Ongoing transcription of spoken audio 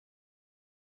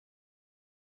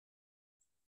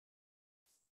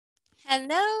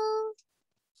Hello.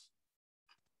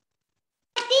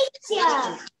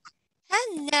 Teacher.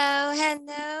 Hello,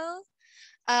 hello.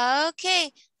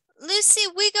 Okay, Lucy,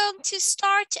 we're going to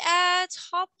start at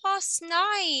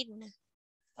 9:30.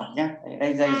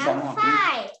 I'm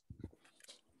fine.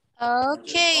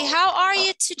 Okay, how are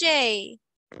you today?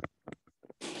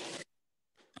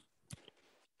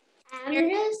 I'm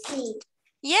Lucy.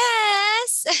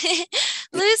 Yes.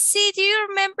 Lucy, do you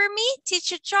remember me,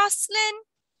 Teacher Jocelyn?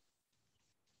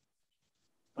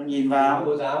 Con nhìn vào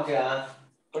cô giáo kìa.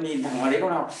 Con nhìn thẳng vào đấy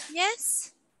con học.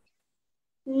 Yes.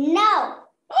 No.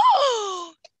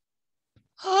 Oh,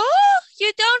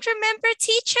 you don't remember,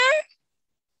 teacher?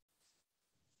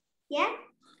 Yeah.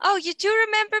 Oh, you do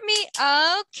remember me?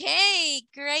 Okay,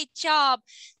 great job.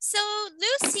 So,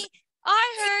 Lucy,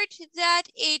 I heard that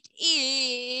it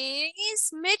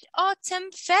is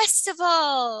Mid-Autumn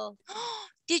Festival.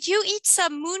 Did you eat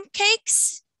some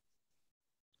mooncakes?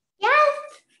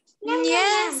 Yes. Yum,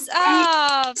 Yes. yum, yum.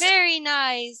 Ah, very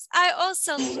nice. I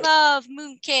also love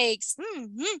mooncakes.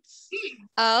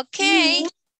 Okay.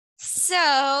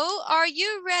 So, are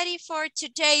you ready for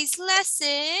today's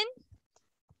lesson?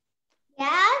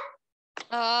 Yeah.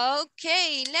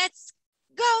 Okay, let's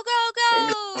go, go,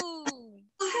 go.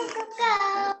 Go.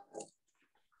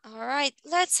 All right,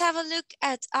 let's have a look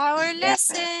at our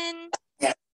lesson.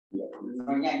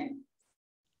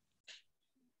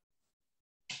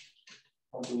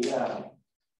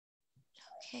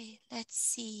 Okay, let's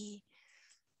see.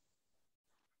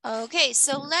 Okay,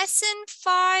 so lesson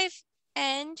 5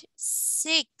 and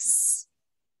 6.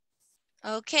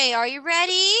 Okay, are you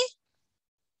ready?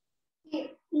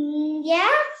 Yeah.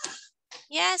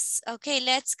 Yes. Okay,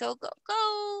 let's go, go,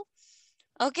 go.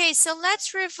 Okay, so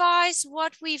let's revise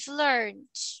what we've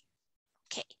learned.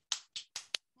 Okay,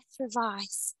 let's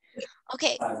revise.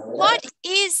 Okay, what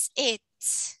is it?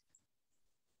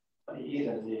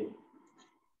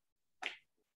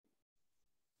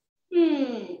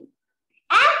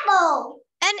 Apple.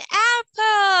 An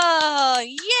apple.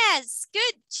 Yes,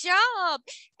 good job.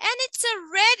 And it's a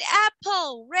red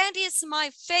apple. Red is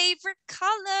my favorite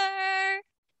color.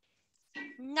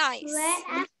 Nice. Red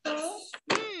apple.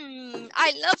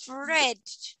 I love red.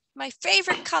 My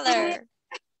favorite color.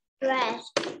 Red.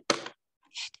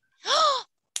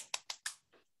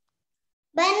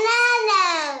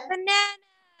 Banana.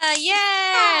 Banana.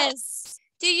 Yes.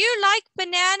 Do you like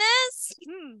bananas?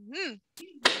 No.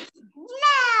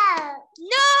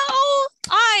 No,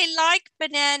 I like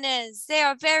bananas. They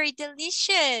are very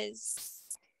delicious.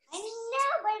 I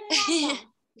know banana.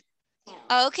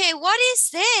 Okay, what is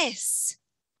this?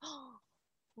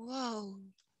 Whoa.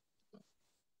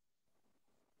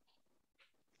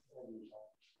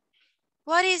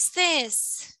 What is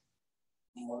this?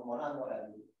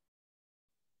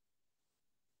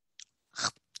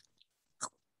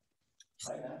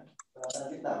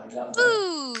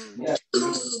 Food.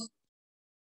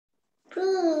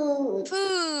 Food.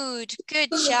 Food.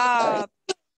 Good job.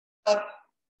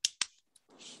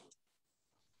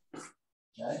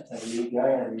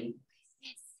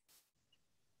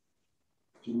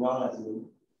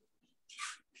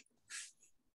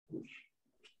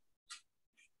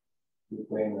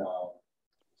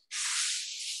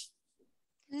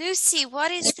 Lucy,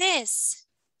 what is this?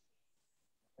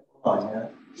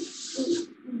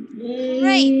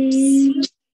 Grapes.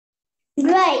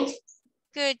 Grapes.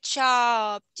 Good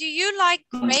job. Do you like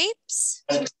grapes?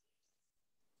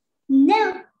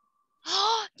 No.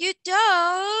 You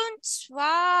don't?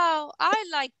 Wow, I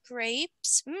like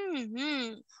grapes.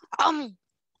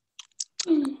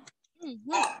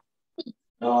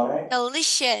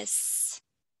 Delicious.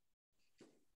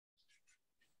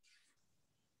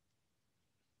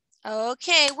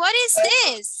 Okay, what is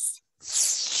this?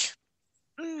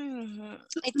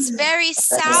 It's very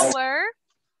sour.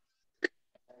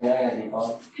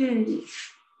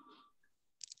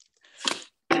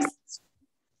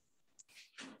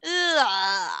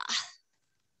 Ugh.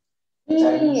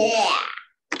 Yeah.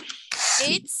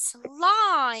 It's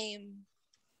lime.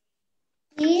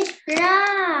 It's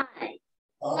right.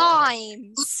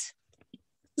 Limes.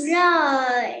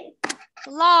 Right.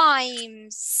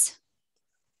 Limes.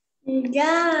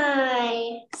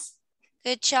 Right.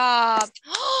 Good job.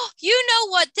 You know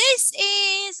what this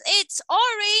is? It's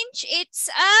orange. It's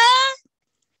a...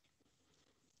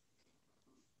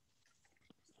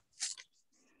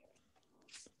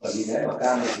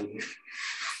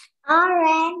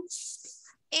 Orange.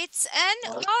 It's an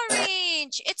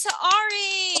orange. It's an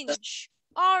orange.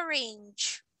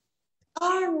 Orange.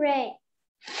 Orange.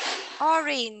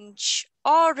 Orange.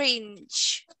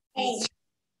 Orange.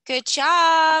 Good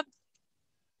job.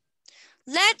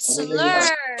 Let's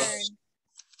learn.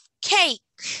 Cake.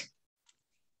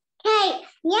 Cake.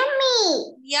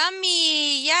 Yummy.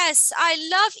 Yummy. Yes, I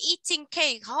love eating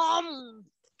cake.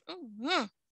 Mm-hmm.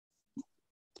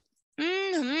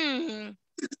 Mm-hmm.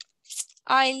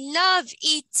 I love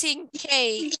eating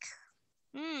cake.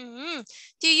 Mm-hmm.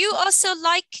 Do you also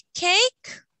like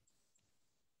cake?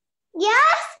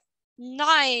 Yes.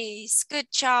 Nice.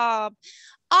 Good job.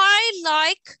 I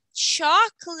like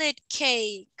chocolate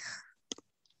cake.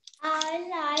 I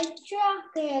like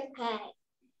chocolate cake.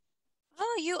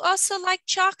 Oh, you also like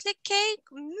chocolate cake?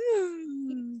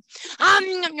 Mm.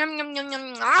 Yum, yum, yum, yum,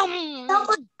 yum.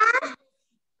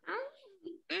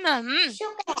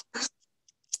 Sugar.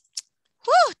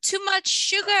 Whew, too much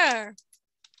sugar.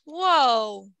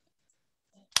 Whoa.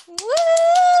 Woo!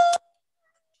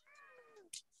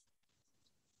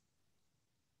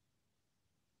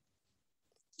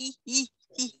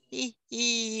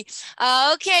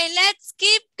 Okay, let's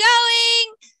keep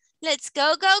going. Let's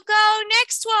go, go, go.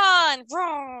 Next one.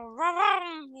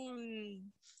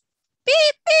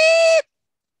 Beep, beep.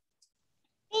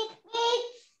 Beep, beep.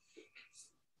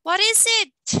 What is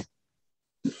it?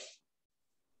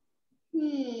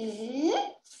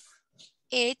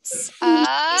 It's a...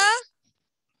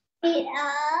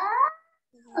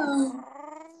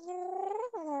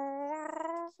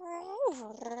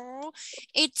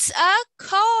 It's a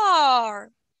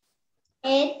car.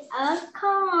 It's a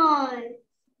car.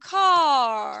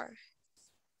 Car.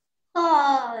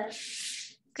 Car.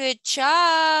 Good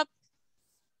job.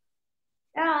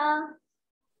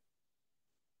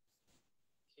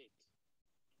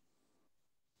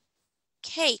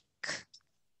 Cake.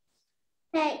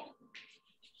 Cake.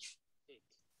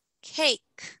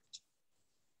 Cake.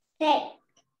 Cake.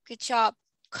 Good job.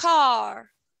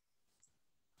 Car.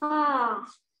 Car.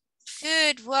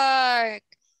 Good work.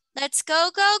 Let's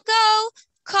go, go, go.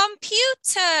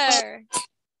 Computer.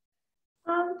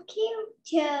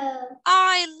 Computer.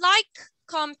 I like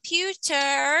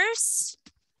computers.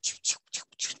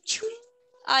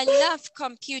 I love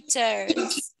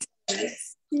computers.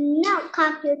 No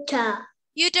computer.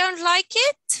 You don't like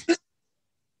it?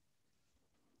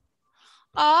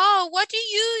 Oh, what do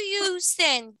you use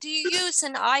then? Do you use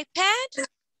an iPad?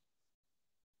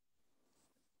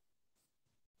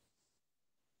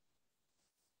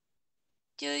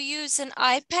 Do you use an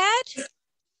iPad?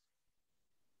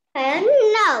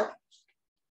 No.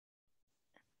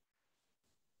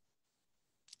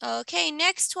 Okay,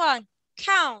 next one.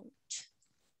 Count.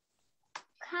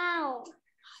 Cow.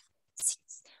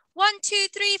 1, 2,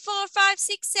 3, 4, 5,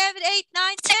 6, 7, 8,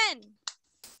 9, 10.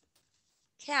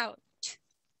 Count.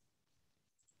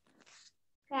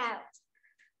 Cow.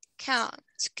 Count.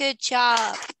 Good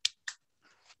job.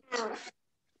 Cow.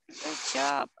 Good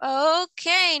job.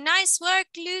 Okay, nice work,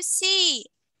 Lucy.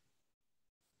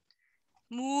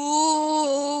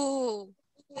 Moo.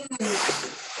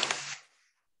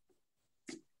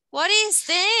 What is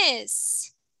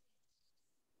this?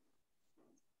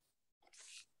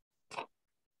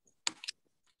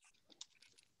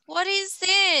 What is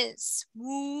this?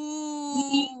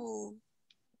 Moo.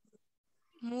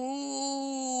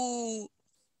 Moo.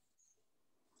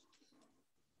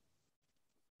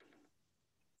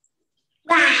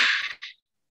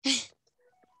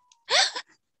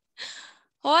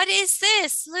 What is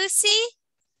this, Lucy?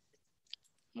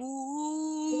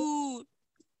 Moo.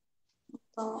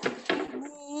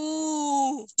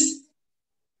 Moo.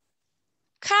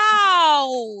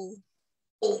 Cow.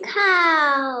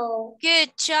 Cow.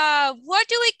 Good job. What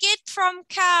do we get from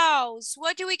cows?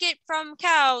 What do we get from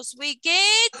cows? We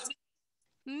get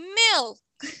milk.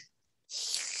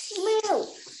 Milk.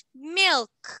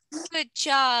 Milk. Good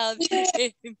job.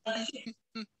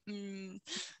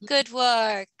 Good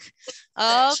work.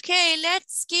 Okay,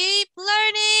 let's keep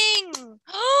learning.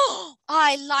 Oh,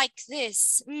 I like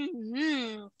this.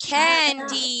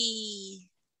 Candy.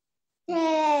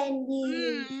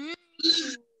 Candy.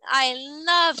 I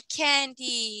love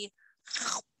candy.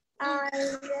 I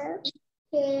love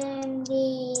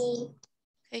candy.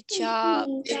 Good job.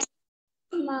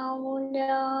 Màu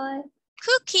đôi.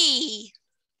 Cookie.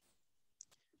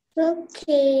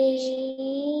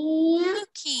 Cookie.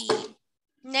 Cookie.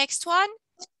 Next one.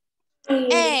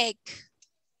 Egg.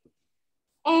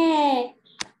 Egg.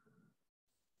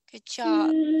 Good job.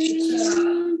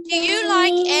 Do you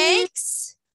like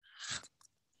eggs?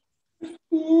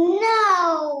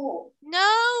 No.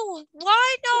 No.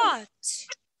 Why not?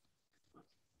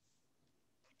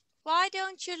 Why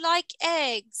don't you like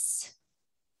eggs?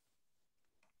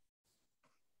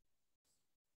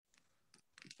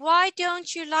 Why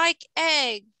don't you like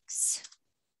eggs?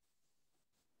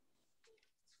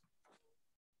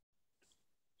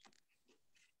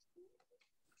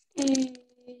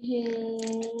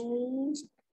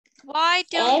 Why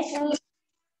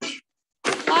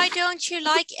don't you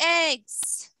like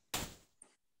eggs?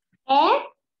 Egg.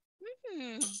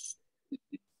 Hmm.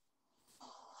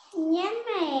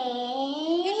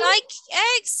 Yummy. You like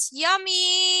eggs?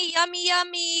 Yummy, yummy,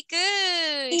 yummy.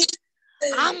 Good.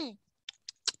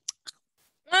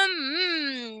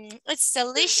 It's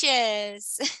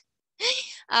delicious.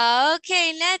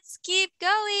 Okay, let's keep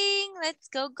going. Let's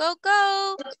go, go,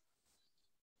 go.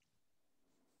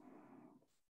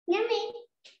 Yummy.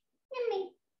 Yummy.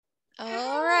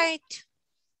 All right.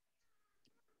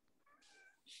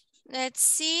 Let's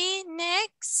see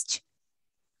next.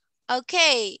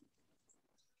 Okay.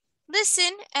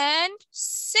 Listen and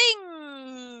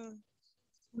sing.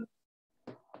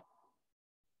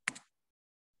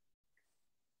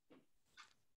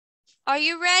 Are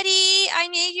you ready? I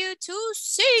need you to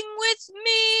sing with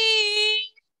me.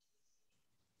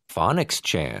 Phonics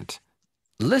chant.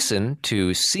 Listen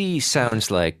to C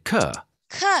sounds like K.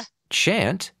 K.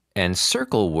 Chant and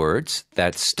circle words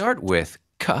that start with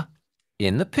K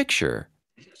in the picture.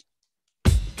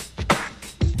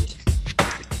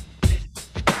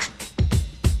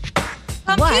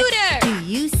 Computer. What do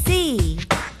you see?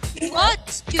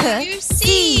 What do you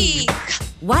see?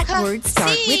 What words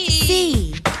start with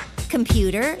C?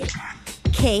 Computer,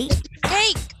 cake,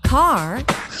 Cake. car,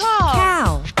 Car.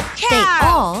 cow. They Cow.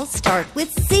 all start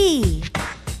with C.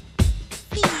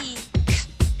 Peak.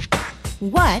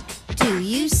 What do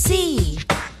you see?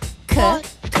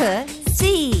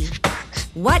 C.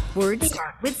 What words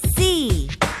start with C?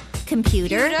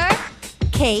 Computer, Computer.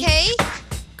 cake, Cake.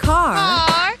 car,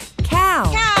 Car.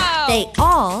 cow. Cow. They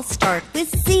all start with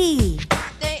C.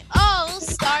 They all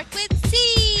start with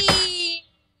C.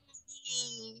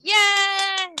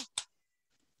 Yeah.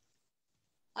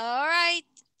 All right.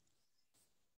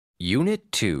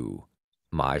 Unit 2.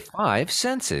 My 5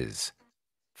 senses.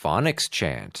 Phonics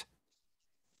chant.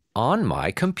 On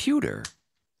my computer.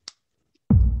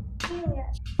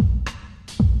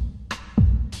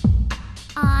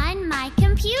 On my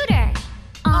computer.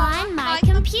 On my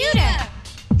computer.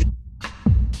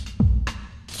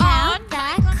 Count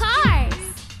the cars.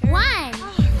 1,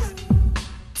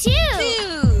 2,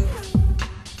 2,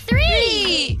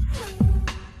 3. 3.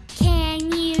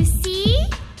 Can you see?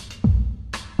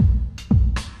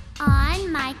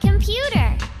 On my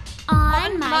computer.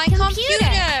 On my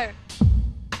computer.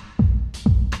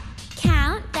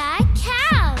 Count the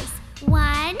cows.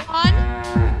 1,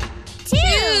 1, 2.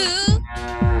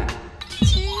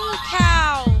 2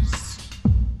 cows.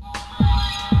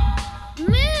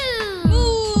 Moo.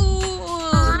 Moo.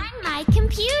 On my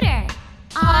computer.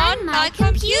 On my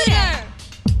computer.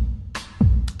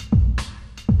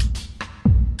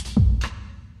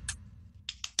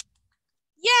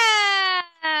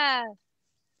 Yeah.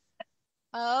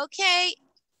 Okay,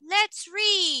 let's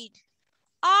read.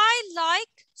 I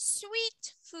like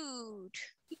sweet food.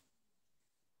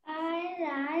 I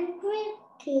like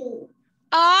whipped.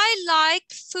 I like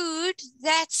food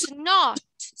that's not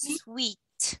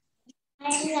sweet.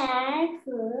 I like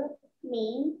food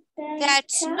means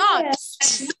That's not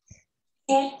sweet.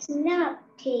 That's not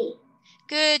tea.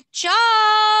 Good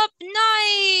job.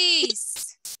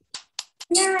 Nice.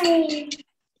 Nice.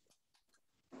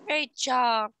 Great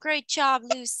job. Great job,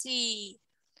 Lucy.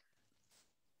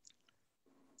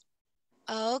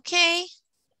 Okay.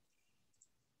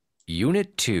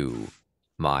 Unit 2.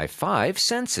 My 5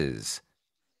 senses.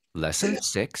 Lesson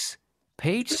 6,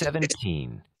 page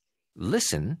 17.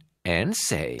 Listen and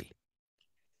say.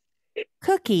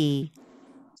 Cookie,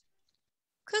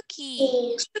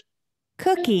 Cookie.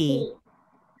 cookie,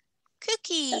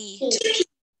 Cookie.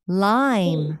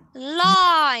 lime,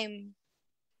 Lime.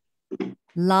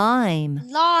 lime,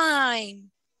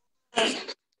 Lime.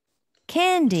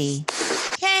 candy,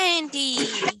 Candy.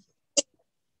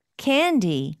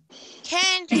 candy,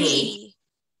 Candy.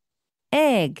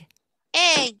 egg,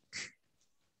 Egg.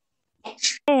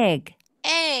 egg,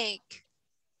 Egg.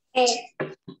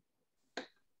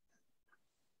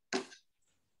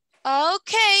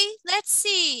 Okay, let's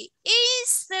see.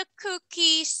 Is the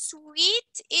cookie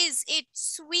sweet? Is it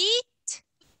sweet?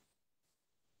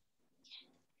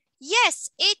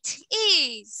 Yes, it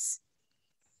is.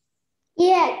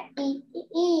 Yes, it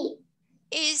is.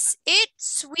 Is it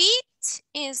sweet?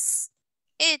 Is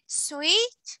it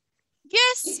sweet?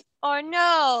 Yes or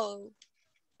no?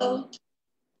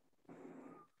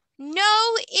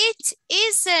 No, it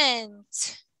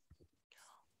isn't.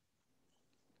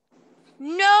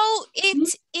 No,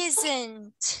 it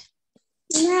isn't.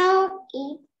 No,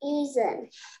 it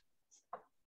isn't.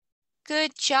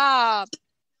 Good job.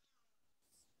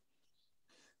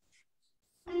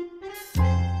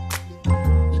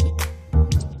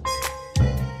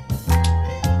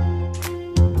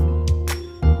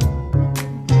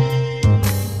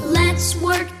 Let's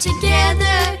work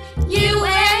together, you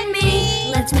and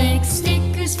me. Let's make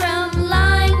stickers from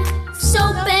lime,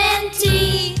 soap and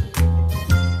tea.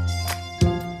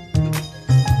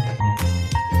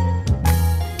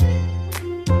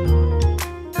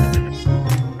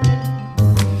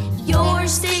 Your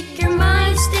sticker,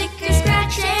 my sticker,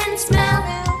 scratch and smell.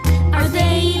 Are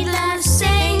they the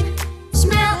same?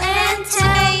 Smell and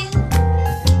tell.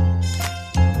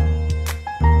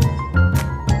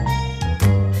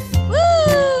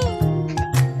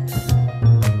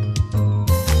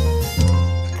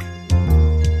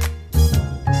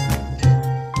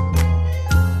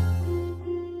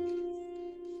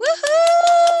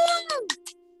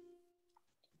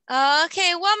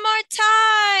 Okay, one more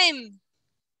time.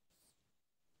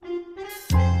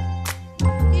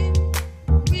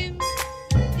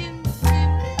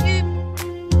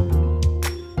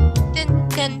 Dun,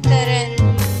 dun,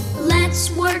 dun.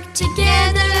 Let's work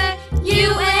together,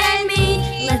 you and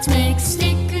me. Let's make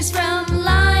stickers from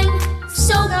lime,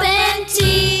 soap and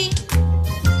tea.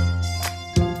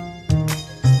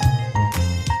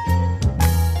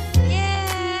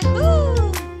 Yeah.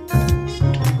 Woo.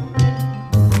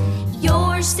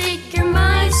 Your sticker,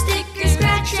 my sticker,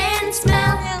 scratch and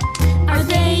smell. Are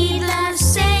they the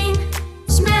same?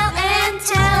 Smell and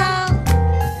tell.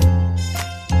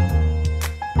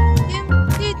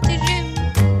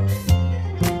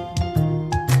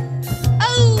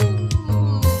 Oh.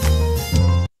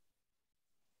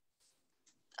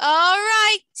 All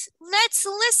right, let's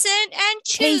listen and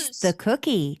choose. Taste the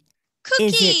cookie. Cookie.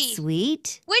 Is it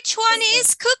sweet? Which one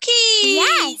is cookie?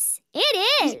 Yes, it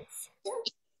is.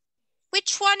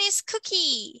 Which one is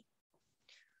cookie?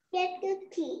 Get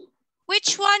cookie.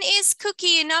 Which one is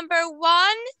cookie? Number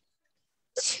 1,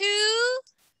 2,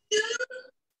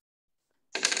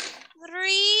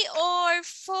 3, or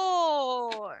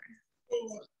 4?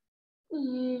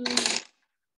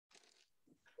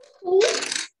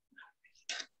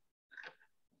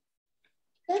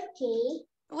 Cookie.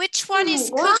 Which one is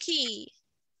What? cookie?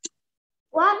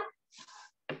 One.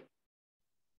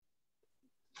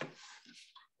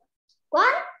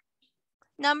 One.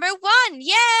 Number 1,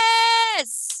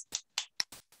 yes!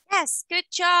 Yes, good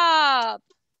job.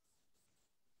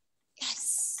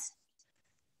 Yes.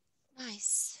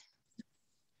 Nice.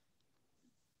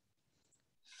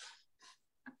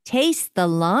 Taste the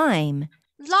lime.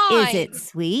 Lime. Is it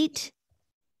sweet?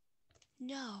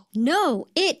 No. No,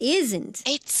 it isn't.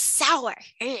 It's sour.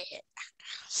 Okay,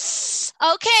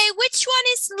 which one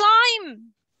is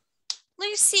lime?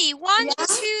 Lucy, 1,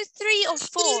 2, 3, or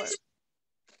 4?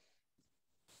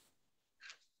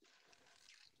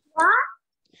 What?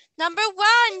 Number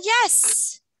 1,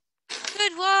 yes.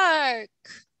 Good work.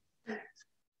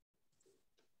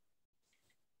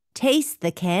 Taste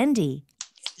the candy.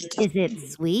 Is it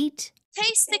sweet?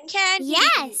 Taste the candy.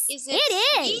 Yes, Is it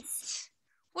sweet?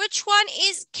 Which one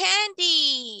is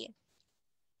candy?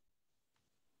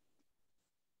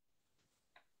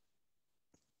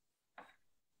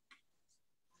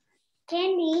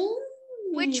 Candy.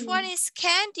 Which one is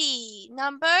candy?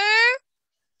 Number?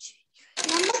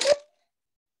 Number 2.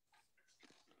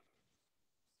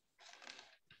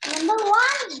 Number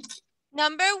 1.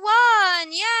 Number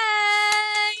 1.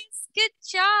 Yes. Good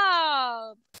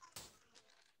job.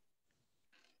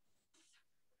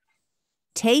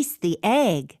 Taste the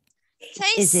egg.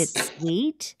 Taste. Is it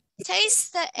sweet?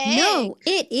 Taste the egg. No,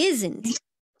 it isn't.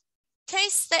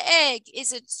 Taste the egg.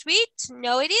 Is it sweet?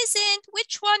 No, it isn't.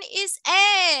 Which one is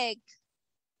egg?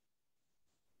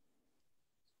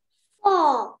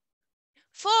 4.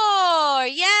 4.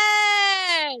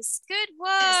 Yes. Good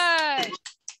work.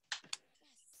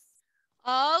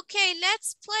 Okay,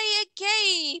 let's play a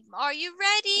game. Are you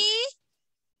ready?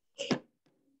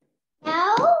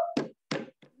 No.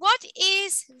 What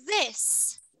is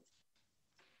this?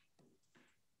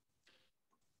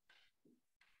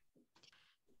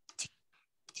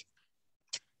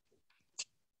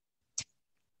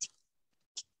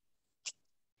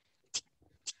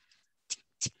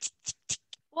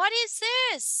 What is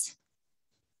this?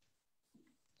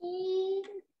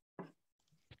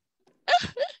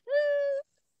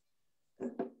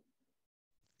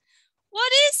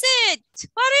 What is it?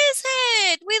 What is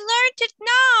it? We learned it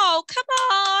now. Come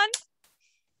on.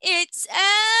 It's a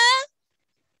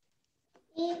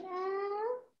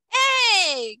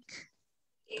egg.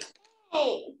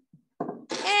 Hey.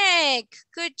 Egg.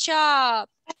 Good job.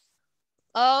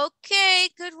 Okay,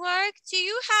 good work. Do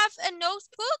you have a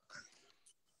notebook?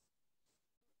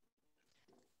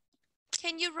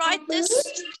 Can you write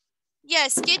this?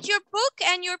 Yes, get your book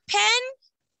and your pen.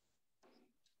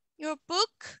 Your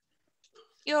book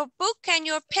and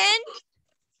your pen.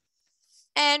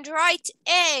 And write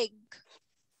egg.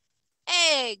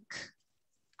 Egg.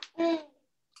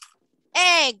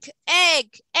 Egg,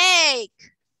 egg, egg.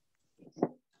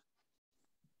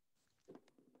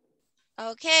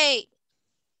 Okay.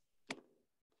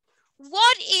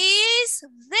 What is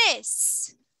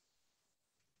this?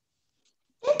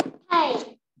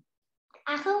 Thầy.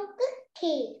 À không,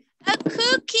 cookie. A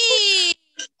cookie.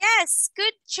 Yes,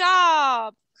 good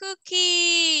job.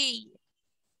 Cookie.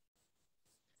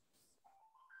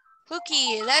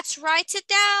 Cookie, let's write it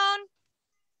down.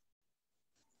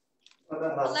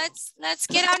 Let's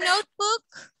get our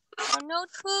notebook. Our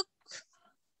notebook.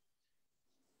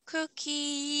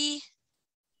 Cookie.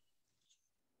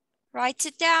 Write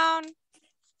it down.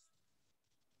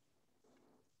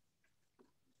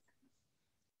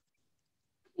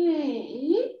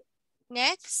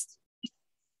 Next.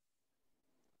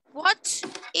 What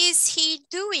is he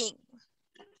doing?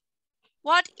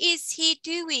 What is he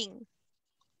doing?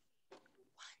 1,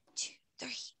 2, 3,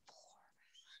 4,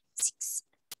 6.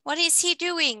 What is he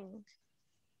doing?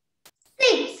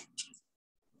 6.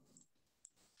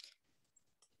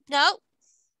 No.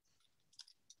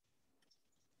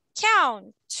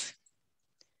 Count.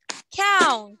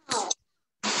 Count.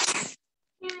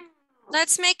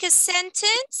 Let's make a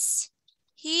sentence.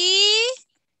 He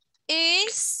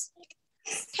is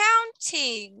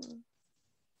counting.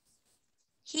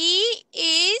 He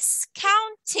is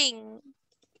counting.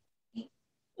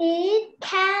 Is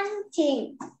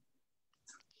counting.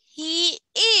 He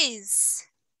is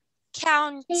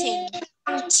counting.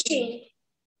 Counting.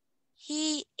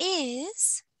 He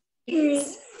is.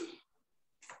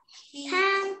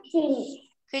 Counting.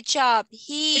 Good job.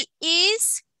 He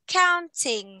is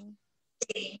counting.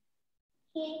 He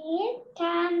is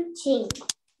counting.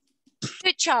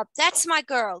 Good job. That's my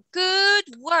girl.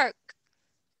 Good work.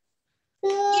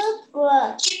 Good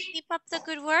work. Keep up the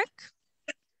good work.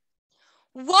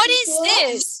 What is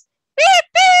this? Beep,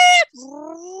 beep.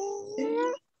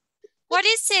 What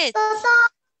is it? Toto.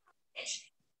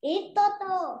 It's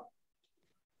Toto.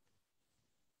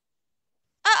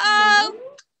 Uh-oh.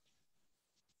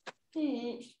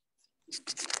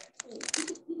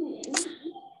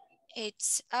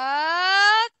 It's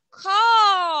a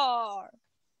car.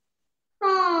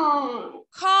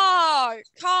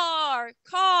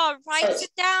 Car. Write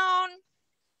it down.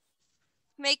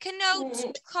 Make a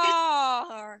note.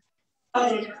 Car.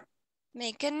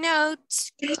 Make a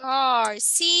note. Car.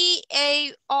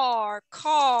 C-A-R.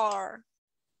 Car.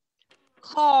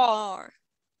 Car.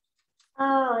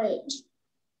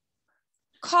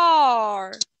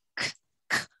 Car.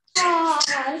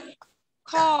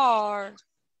 Car.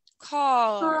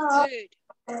 Car.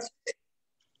 Good.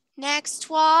 Next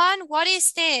one. What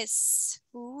is this?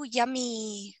 Ooh,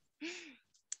 yummy.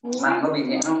 Mặn có bị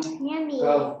nghẹn không? Yummy.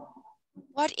 Không.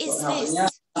 What is Học đi this? nhá.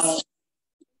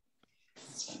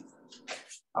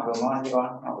 Học được ngon chứ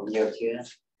con? Học được nhiều chưa?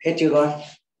 Hết chưa con?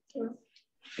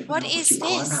 What is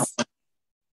this?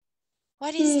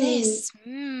 What is this?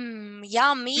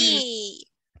 Yummy.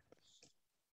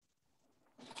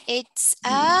 It's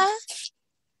a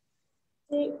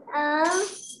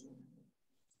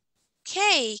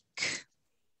cake.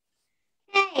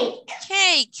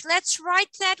 Cake. Let's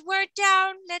write that word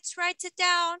down. Let's write it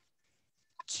down.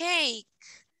 Cake.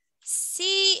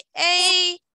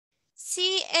 C-A-K-E.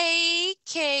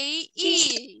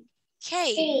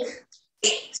 Cake.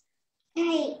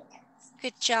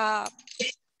 Good job.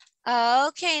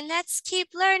 Okay, let's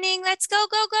keep learning. Let's go,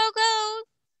 go, go, go.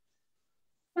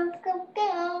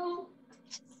 Go.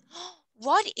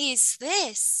 What is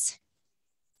this?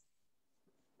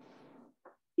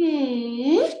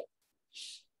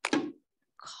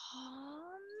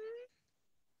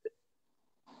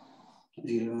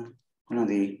 Gì luôn? Con làm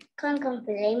gì? Con cần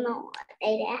phải lấy màu ở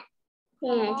đây đã.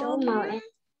 Đây là chỗ màu đây.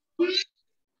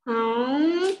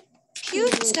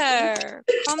 Computer.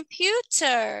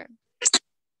 Computer.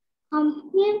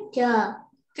 Computer.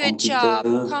 Good job.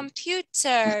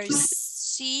 Computers.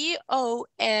 C-O-M-U-T-E-R.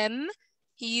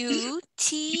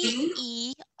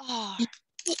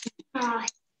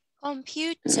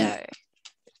 Computer.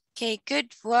 Okay,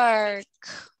 good work.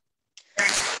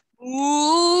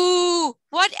 Ooh,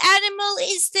 what animal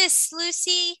is this,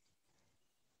 Lucy?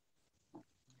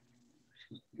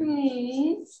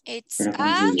 It's a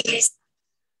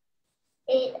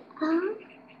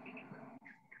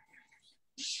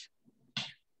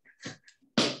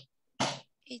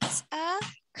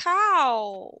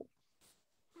cow.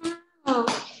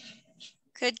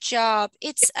 Good job.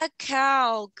 It's a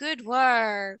cow. Good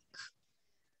work.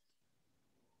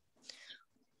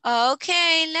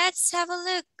 Okay, let's have a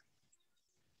look.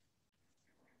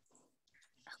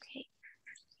 Okay.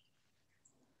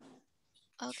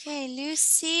 Okay,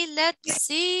 Lucy, let's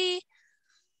see.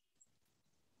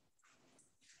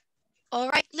 All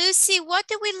right, Lucy, what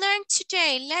did we learn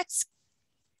today?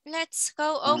 Let's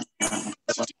go over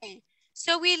today.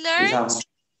 So we Thì learned sao không?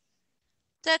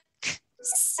 the k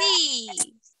c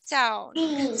sound.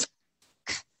 C.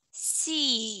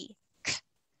 C.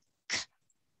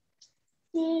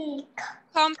 C.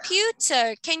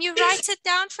 Computer. Can you write it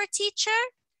down for teacher?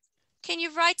 Can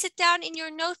you write it down in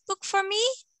your notebook for me?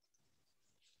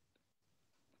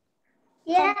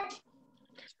 Yeah.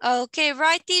 Okay,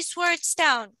 write these words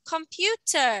down.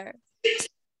 Computer.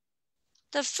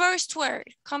 The first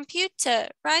word, computer.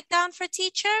 Write down for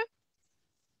teacher.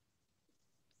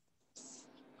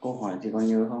 Câu hỏi thì còn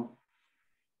nhớ không?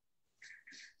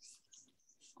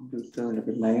 Computer là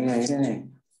cái máy ấy đây.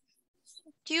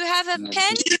 Do you have a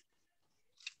pen?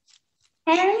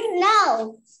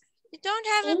 No. You don't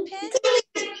have a pen?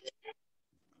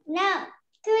 No.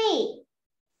 3.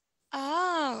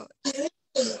 Oh.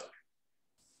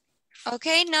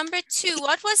 Okay, number 2.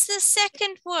 What was the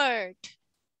second word?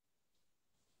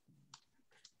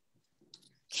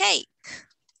 Cake.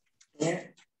 Yeah.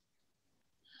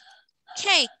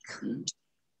 Cake.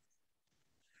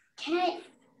 Cake.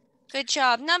 Good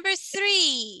job. Number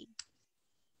 3.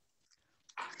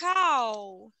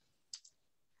 Cow.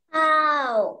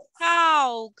 Cow.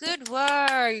 Cow. Good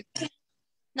work.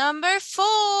 Number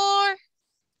 4.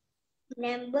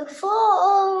 Number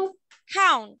 4.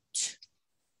 Count.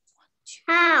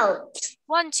 Count.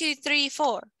 1, 2, 3,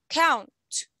 4. Count.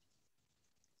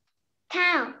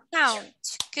 Count.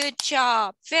 Count. Good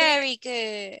job. Very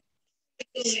good.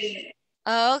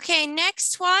 Okay,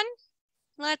 next one.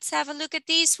 Let's have a look at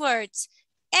these words.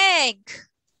 Egg.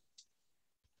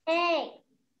 Egg.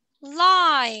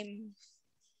 Lime.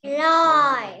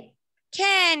 Lime.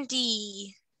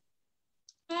 Candy.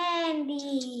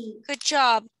 Candy. Good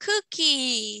job.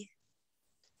 Cookie.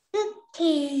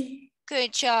 Cookie.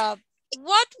 Good job.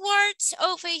 What words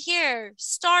over here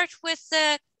start with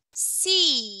the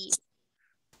C?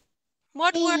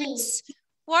 What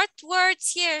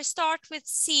words here start with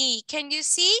C? Can you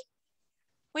see?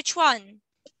 Which one?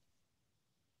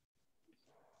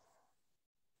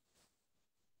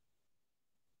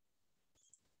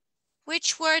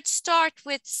 Which words start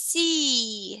with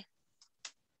C?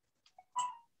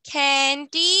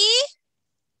 Candy.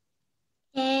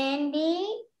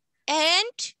 Candy.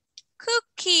 And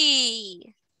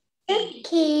cookie.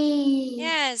 Cookie.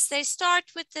 Yes, they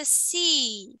start with the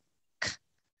C.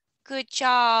 Good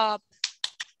job.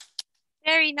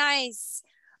 Very nice.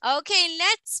 Okay,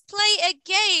 let's play a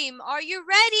game. Are you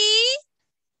ready?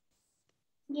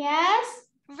 Yes.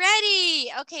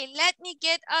 Ready. Okay, let me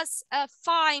get us a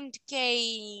find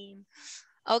game.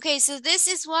 Okay, so this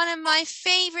is one of my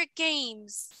favorite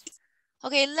games.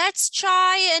 Okay, let's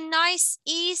try a nice,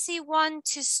 easy one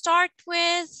to start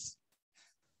with.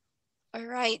 All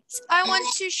right, I want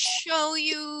to show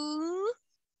you.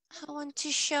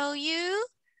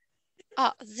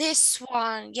 Oh, this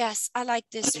one. Yes, I like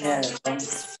this one.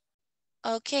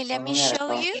 Okay, let me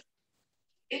show you.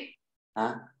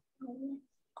 Hả?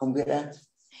 Không biết á.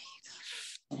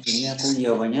 Chỉ nghe cô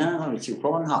nhiều và nhá, phải chịu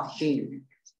khó ăn học chứ.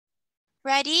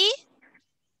 Ready?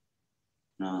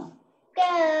 No.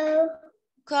 Go.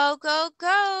 Go, go,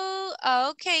 go.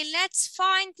 Okay, let's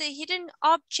find the hidden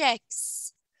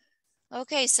objects.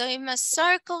 Okay, so you must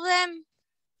circle them.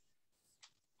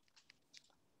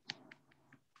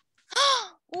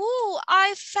 Ooh,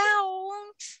 I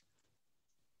found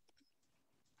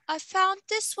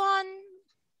this one.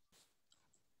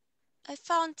 I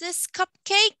found this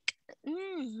cupcake.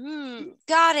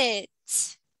 Got it.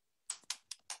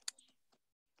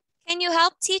 Can you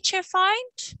help teacher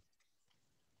find?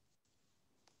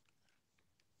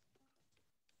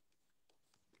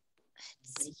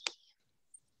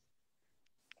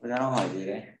 Cô giáo hỏi gì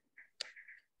đấy?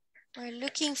 We're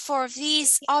looking for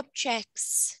these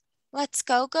objects. Let's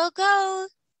go, go, go.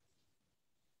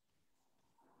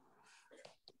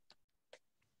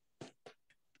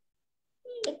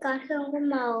 Con không có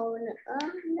màu nữa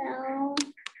đâu.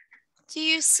 Do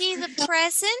you see the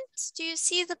present? Do you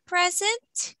see the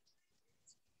present?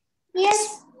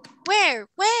 Yes. Where?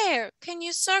 Where? Can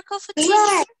you circle for teacher?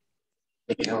 Yes.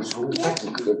 Yes,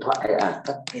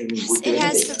 it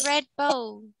has the red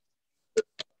bow.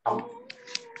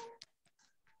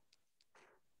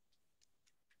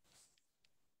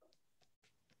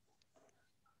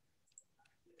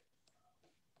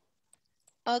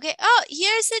 Okay. Oh,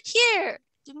 here's it here.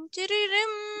 Dum, dum, dum,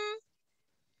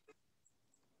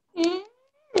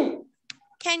 dum.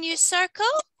 Can you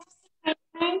circle?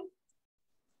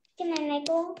 Cái này này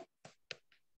cô.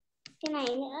 Cái này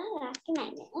nữa là cái này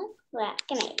nữa và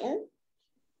cái này nữa.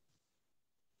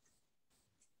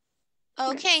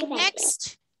 Okay,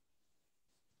 next.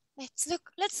 Let's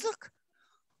look.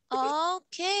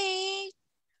 Okay.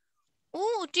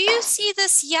 Oh, do you see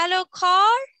this yellow car?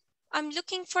 I'm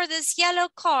looking for this yellow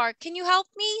car. Can you help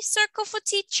me? Circle for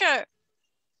teacher.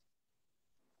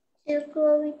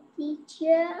 Circle with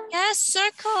teacher. Yes,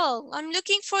 circle. I'm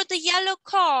looking for the yellow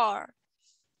car.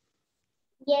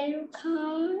 Yellow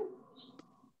car.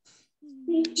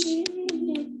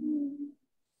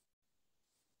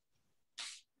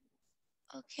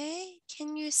 Okay,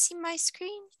 can you see my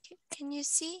screen? Can you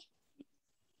see?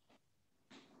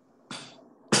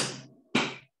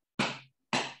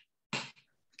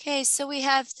 Okay, so we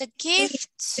have the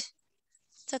gift,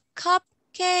 the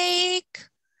cupcake.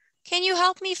 Can you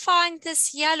help me find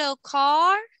this yellow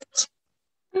car?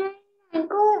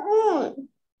 Cô ơi.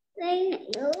 Đây này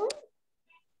nữa.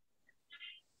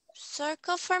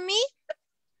 Circle for me.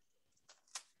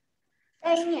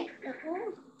 Đây này nữa.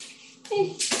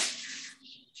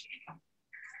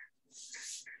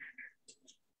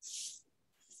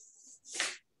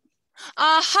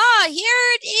 Aha,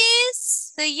 here it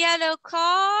is, the yellow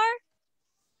car.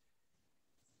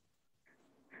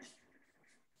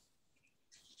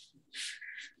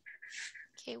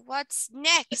 Okay, what's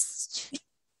next?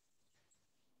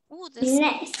 Oh,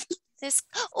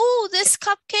 this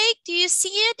cupcake. Do you see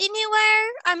it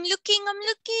anywhere? I'm looking.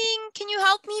 Can you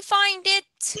help me find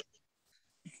it?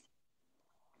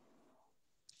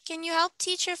 Can you help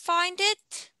teacher find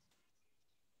it?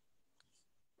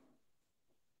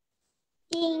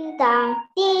 Ding dong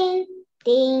ding.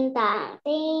 Ding dong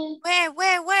ding.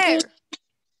 Where?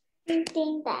 Ding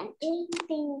dong ding.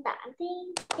 Ding dong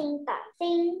ding. Ding dong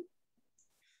ding.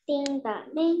 Ding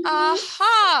dong ding.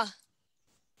 Aha!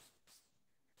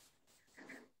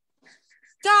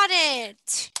 Got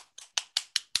it.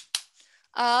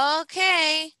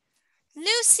 Okay.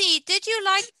 Lucy, did you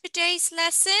like today's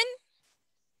lesson?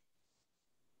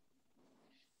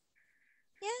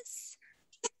 Yes?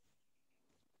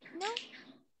 No?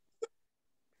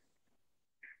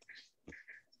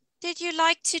 Did you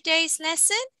like today's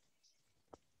lesson?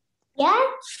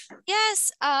 Yes.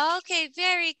 Yes. Okay,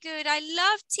 very good. I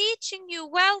love teaching you.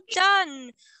 Well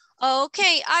done.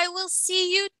 Okay, I will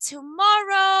see you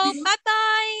tomorrow.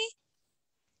 Bye-bye.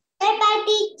 Bye-bye,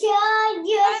 teacher.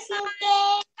 Yes, Bye-bye.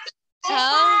 okay.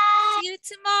 Oh, see you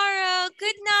tomorrow.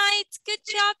 Good night. Good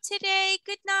job today.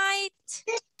 Good night.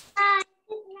 Good night.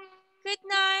 Good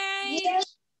night.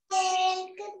 Yes,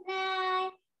 good night.